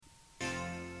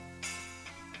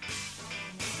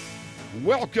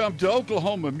Welcome to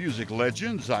Oklahoma Music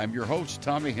Legends. I'm your host,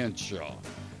 Tommy Henshaw.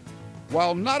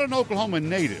 While not an Oklahoma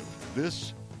native,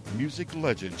 this music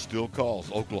legend still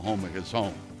calls Oklahoma his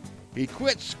home. He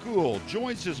quits school,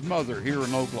 joins his mother here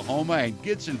in Oklahoma, and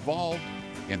gets involved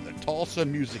in the Tulsa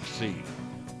music scene.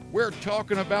 We're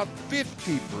talking about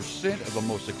 50% of the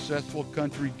most successful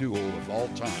country duo of all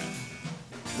time.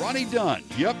 Ronnie Dunn,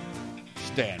 yep,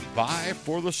 stand by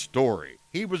for the story.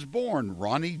 He was born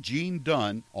Ronnie Gene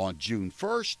Dunn on June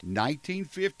 1st,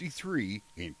 1953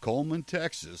 in Coleman,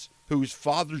 Texas, whose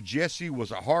father Jesse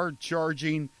was a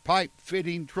hard-charging,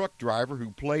 pipe-fitting truck driver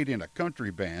who played in a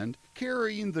country band,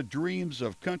 carrying the dreams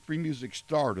of country music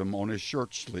stardom on his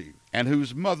shirt sleeve, and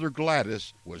whose mother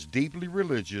Gladys was deeply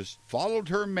religious, followed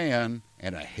her man,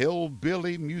 and a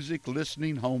hillbilly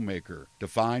music-listening homemaker. To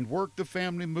find work, the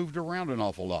family moved around an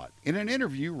awful lot. In an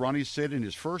interview, Ronnie said in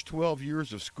his first 12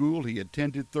 years of school, he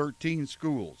attended 13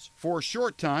 schools. For a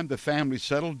short time, the family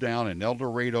settled down in El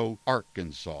Dorado,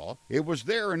 Arkansas. It was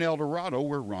there in El Dorado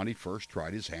where Ronnie first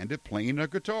tried his hand at playing a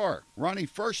guitar. Ronnie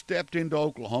first stepped into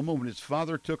Oklahoma when his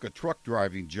father took a truck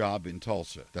driving job in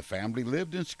Tulsa. The family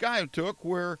lived in Skiatook,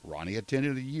 where Ronnie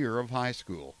attended a year of high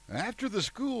school. After the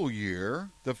school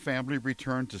year, the family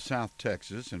returned to South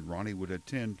Texas, and Ronnie would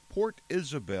attend Port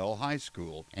Isabel High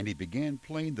School, and he began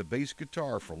playing the bass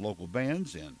guitar for local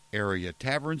bands in area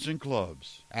taverns and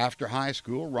clubs. After high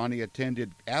school, Ronnie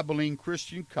attended Abilene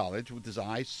Christian College with his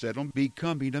eyes set on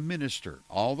becoming a minister,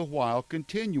 all the while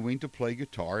continuing to play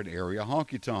guitar at area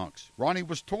honky-tonks. Ronnie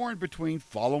was torn between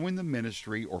following the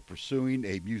ministry or pursuing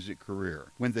a music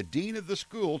career. When the dean of the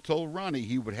school told Ronnie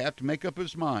he would have to make up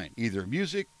his mind, either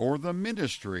music or the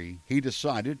ministry, he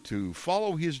decided to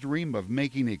follow his dream of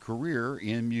making a career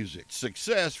in music.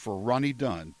 Success for Ronnie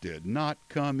Dunn did not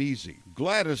come easy.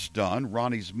 Gladys Dunn,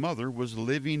 Ronnie's mother, was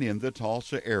living in the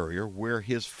Tulsa area where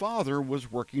his father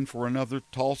was working for another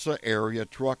Tulsa area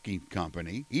trucking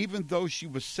company, even though she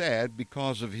was sad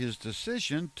because of his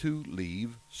decision to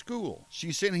leave school.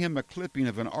 She sent him a clipping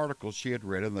of an article she had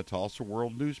read in the Tulsa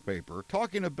World newspaper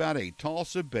talking about a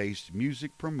Tulsa-based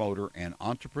music promoter and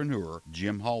entrepreneur,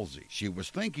 Jim Halsey. She was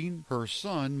thinking her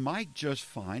son might just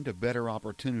find a better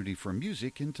opportunity for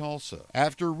music in Tulsa.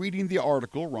 After reading the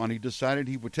article, Ronnie decided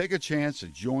he would take a chance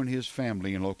and join his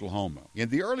family in Oklahoma. In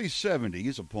the early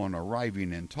 70s, upon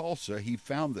arriving in Tulsa, he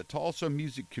found the Tulsa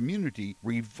music community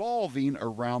revolving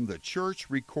around the Church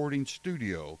Recording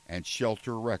Studio and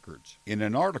Shelter Records. In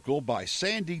an article by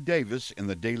Sandy Davis in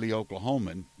the Daily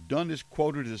Oklahoman, Dunn is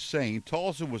quoted as saying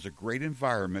Tulsa was a great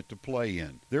environment to play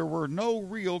in. There were no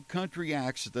real country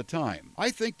acts at the time. I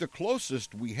think the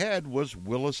closest we had was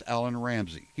Willis Allen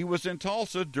Ramsey. He was in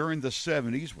Tulsa during the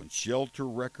 70s when Shelter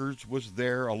Records was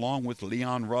there, along with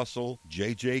Leon Russell,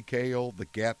 J.J. Cale, the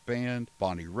Gap Band,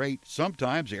 Bonnie Raitt,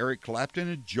 sometimes Eric Clapton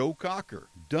and Joe Cocker.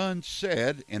 Dunn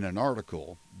said in an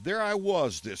article, "There I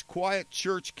was, this quiet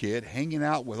church kid hanging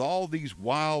out with all these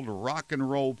wild rock and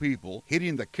roll people,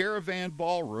 hitting the Caravan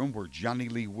Ballroom where Johnny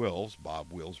Lee Wills,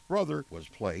 Bob Wills' brother, was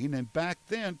playing, and back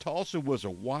then Tulsa was a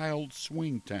wild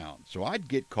swing town, so I'd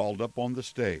get called up on the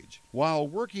stage." While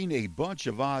working a bunch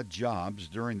of odd jobs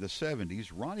during the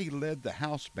 70s, Ronnie led the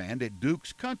house band at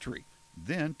Duke's Country,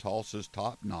 then Tulsa's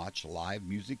top-notch live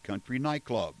music country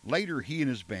nightclub. Later, he and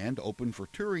his band opened for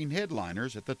touring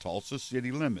headliners at the Tulsa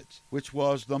city limits, which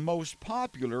was the most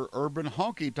popular urban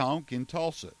honky-tonk in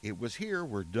Tulsa. It was here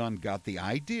where Dunn got the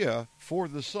idea for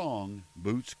the song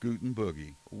Boot Scootin'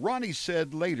 Boogie. Ronnie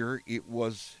said later it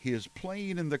was his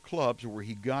playing in the clubs where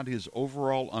he got his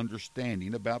overall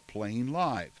understanding about playing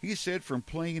live. He said from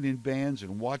playing in bands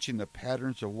and watching the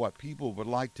patterns of what people would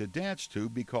like to dance to,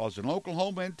 because in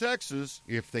Oklahoma and Texas,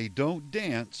 if they don't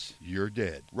dance, you're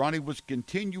dead. Ronnie was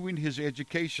continuing his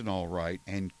education all right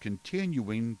and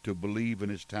continuing to believe in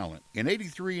his talent. In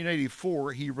 83 and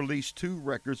 84, he released 2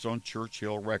 records on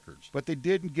Churchill Records, but they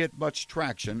didn't get much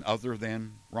traction other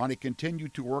than Ronnie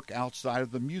continued to work outside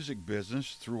of the music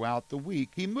business throughout the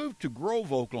week. He moved to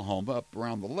Grove, Oklahoma, up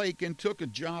around the lake, and took a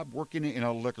job working in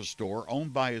a liquor store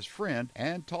owned by his friend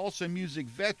and Tulsa music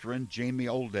veteran Jamie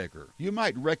Oldacre. You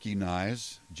might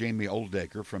recognize Jamie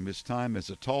Oldacre from his time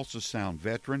as a Tulsa Sound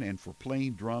veteran and for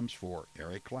playing drums for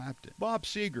Eric Clapton, Bob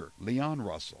Seger, Leon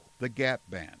Russell, the Gap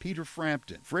Band, Peter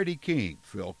Frampton, Freddie King,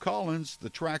 Phil Collins, the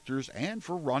Tractors, and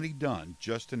for Ronnie Dunn,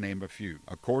 just to name a few.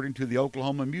 According to the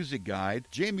Oklahoma Music Guide,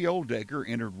 Jamie Oldacre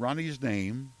entered Ronnie's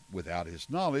name without his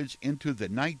knowledge, into the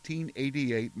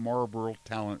 1988 Marlboro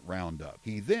Talent Roundup.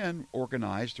 He then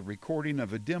organized the recording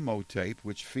of a demo tape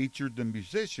which featured the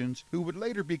musicians who would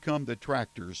later become the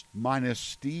Tractors, minus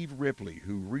Steve Ripley,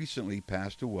 who recently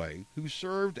passed away, who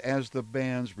served as the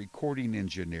band's recording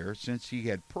engineer since he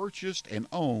had purchased and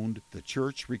owned the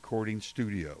Church Recording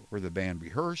Studio, where the band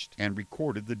rehearsed and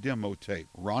recorded the demo tape.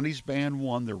 Ronnie's band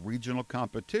won the regional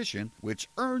competition, which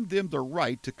earned them the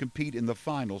right to compete in the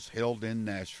finals held in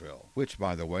Nashville, which,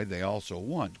 by the way, they also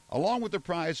won. Along with the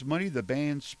prize money the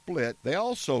band split, they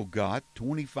also got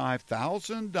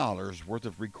 $25,000 worth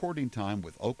of recording time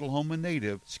with Oklahoma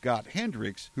native Scott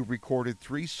Hendricks, who recorded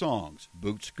 3 songs,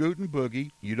 Boot Scootin'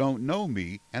 Boogie, You Don't Know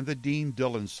Me, and the Dean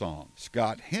Dillon song.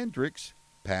 Scott Hendricks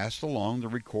passed along the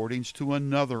recordings to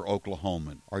another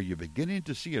Oklahoman. Are you beginning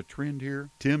to see a trend here?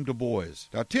 Tim DuBois.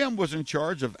 Now, Tim was in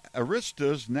charge of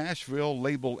Arista's Nashville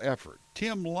label effort.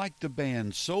 Tim liked the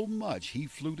band so much he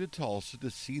flew to Tulsa to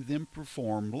see them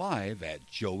perform live at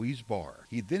Joey's Bar.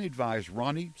 He then advised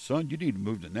Ronnie, son, you need to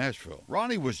move to Nashville.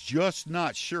 Ronnie was just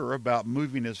not sure about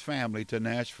moving his family to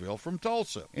Nashville from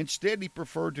Tulsa. Instead, he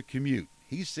preferred to commute.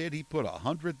 He said he put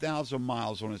 100,000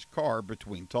 miles on his car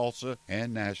between Tulsa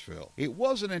and Nashville. It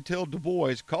wasn't until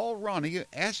DuBois called Ronnie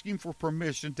asking for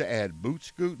permission to add Boot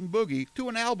Scootin' Boogie to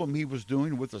an album he was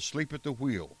doing with Asleep at the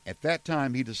Wheel. At that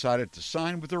time, he decided to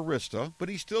sign with Arista, but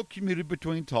he still commuted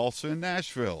between Tulsa and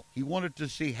Nashville. He wanted to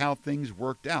see how things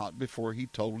worked out before he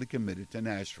totally committed to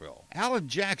Nashville. Alan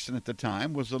Jackson at the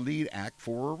time was the lead act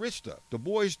for Arista.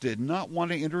 DuBois did not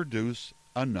want to introduce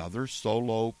another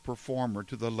solo performer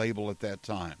to the label at that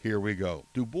time. Here we go.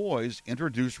 DuBois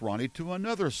introduced Ronnie to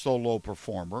another solo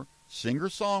performer,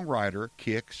 singer-songwriter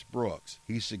Kix Brooks.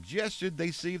 He suggested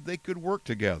they see if they could work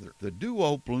together. The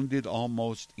duo blended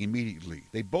almost immediately.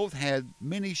 They both had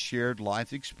many shared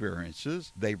life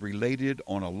experiences. They related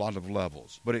on a lot of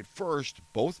levels. But at first,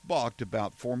 both balked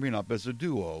about forming up as a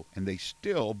duo, and they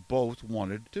still both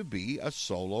wanted to be a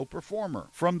solo performer.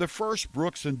 From the first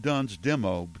Brooks and Dunn's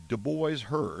demo DuBois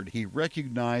heard, he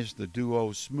recognized the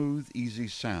duo's smooth, easy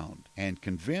sound, and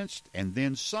convinced and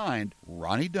then signed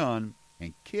Ronnie Dunn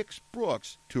and Kix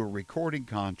Brooks to a recording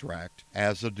contract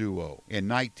as a duo. In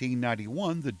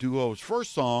 1991, the duo's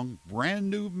first song,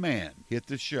 Brand New Man, hit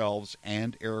the shelves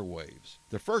and airwaves.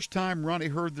 The first time Ronnie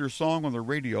heard their song on the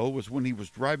radio was when he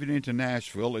was driving into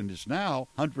Nashville in his now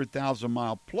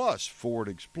 100,000-mile-plus Ford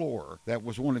Explorer. That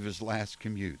was one of his last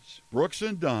commutes. Brooks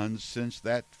and Dunn, since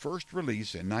that first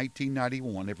release in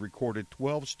 1991, have recorded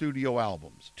 12 studio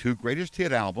albums, 2 greatest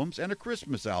hit albums, and a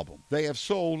Christmas album. They have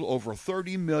sold over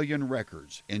 30 million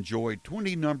records, enjoyed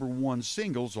 20 number-1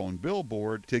 singles on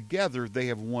Billboard. Together, they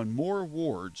have won more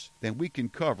awards than we can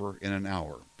cover in an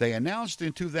hour. They announced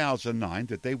in 2009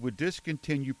 that they would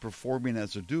discontinue performing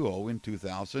as a duo in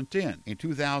 2010. In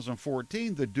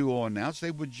 2014, the duo announced they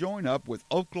would join up with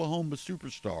Oklahoma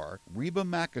superstar Reba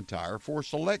McEntire for a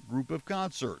select group of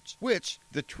concerts, which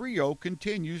the trio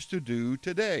continues to do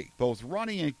today. Both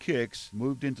Ronnie and Kix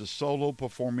moved into solo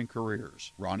performing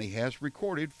careers. Ronnie has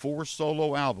recorded 4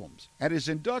 solo albums. At his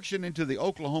induction into the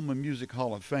Oklahoma Music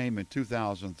Hall of Fame in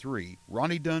 2003,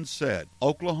 Ronnie Dunn said,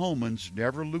 "Oklahomans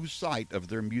never lose sight of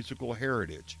their musical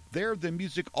heritage. There, the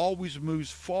music always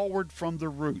moves forward from the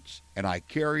roots, and I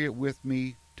carry it with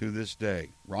me to this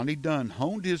day." Ronnie Dunn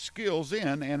honed his skills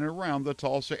in and around the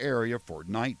Tulsa area for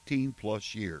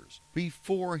 19-plus years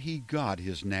before he got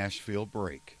his Nashville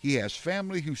break. He has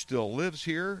family who still lives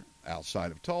here outside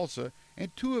of Tulsa,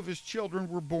 and 2 of his children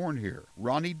were born here.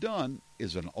 Ronnie Dunn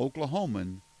is an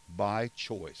Oklahoman by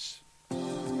choice.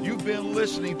 You've been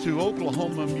listening to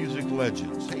Oklahoma Music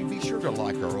Legends. Hey, be sure to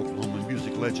like our Oklahoma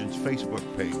Music Legends Facebook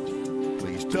page.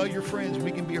 Please tell your friends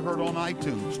we can be heard on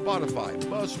iTunes, Spotify,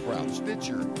 Buzzsprout,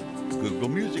 Stitcher, Google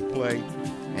Music Play,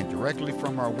 and directly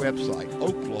from our website,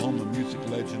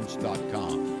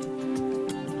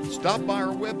 oklahomamusiclegends.com. Stop by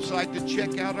our website to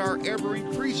check out our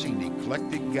ever-increasing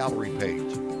eclectic gallery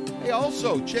page. Hey,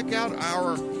 also, check out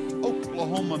our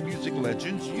Oklahoma Music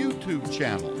Legends YouTube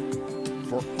channel.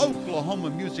 For Oklahoma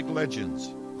Music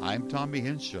Legends, I'm Tommy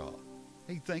Henshaw.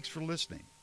 Hey, thanks for listening.